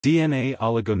DNA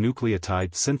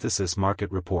Oligonucleotide Synthesis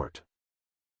Market Report.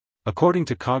 According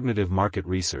to Cognitive Market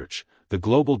Research, the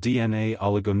global DNA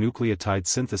oligonucleotide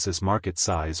synthesis market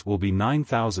size will be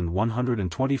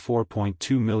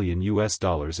 $9,124.2 million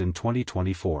in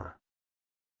 2024.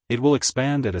 It will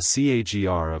expand at a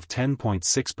CAGR of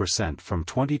 10.6% from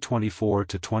 2024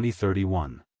 to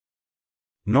 2031.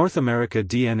 North America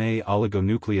DNA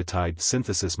oligonucleotide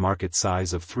synthesis market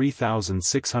size of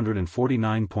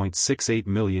 $3,649.68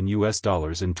 million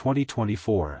in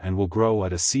 2024 and will grow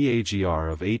at a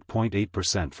CAGR of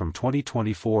 8.8% from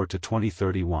 2024 to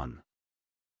 2031.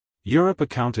 Europe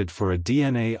accounted for a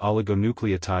DNA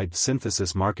oligonucleotide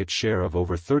synthesis market share of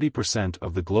over 30%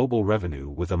 of the global revenue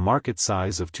with a market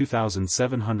size of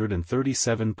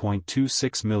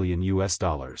 $2,737.26 million.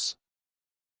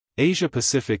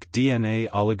 Asia-Pacific DNA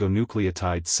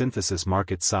oligonucleotide synthesis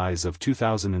market size of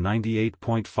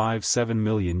 $2,098.57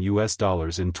 million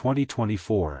in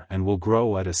 2024 and will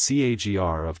grow at a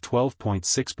CAGR of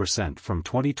 12.6% from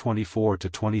 2024 to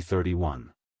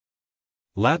 2031.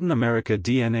 Latin America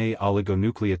DNA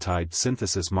oligonucleotide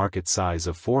synthesis market size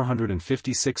of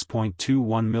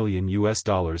 $456.21 million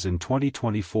in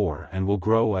 2024 and will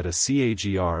grow at a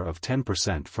CAGR of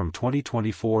 10% from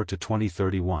 2024 to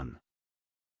 2031.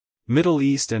 Middle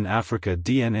East and Africa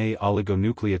DNA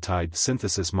oligonucleotide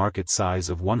synthesis market size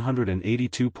of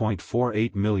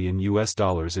 $182.48 million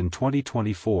in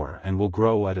 2024 and will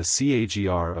grow at a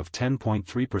CAGR of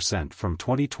 10.3% from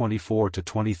 2024 to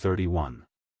 2031.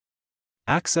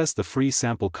 Access the free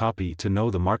sample copy to know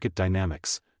the market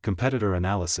dynamics, competitor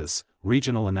analysis,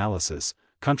 regional analysis,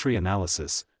 country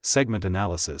analysis, segment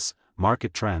analysis,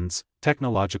 market trends,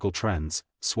 technological trends,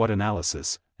 SWOT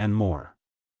analysis, and more.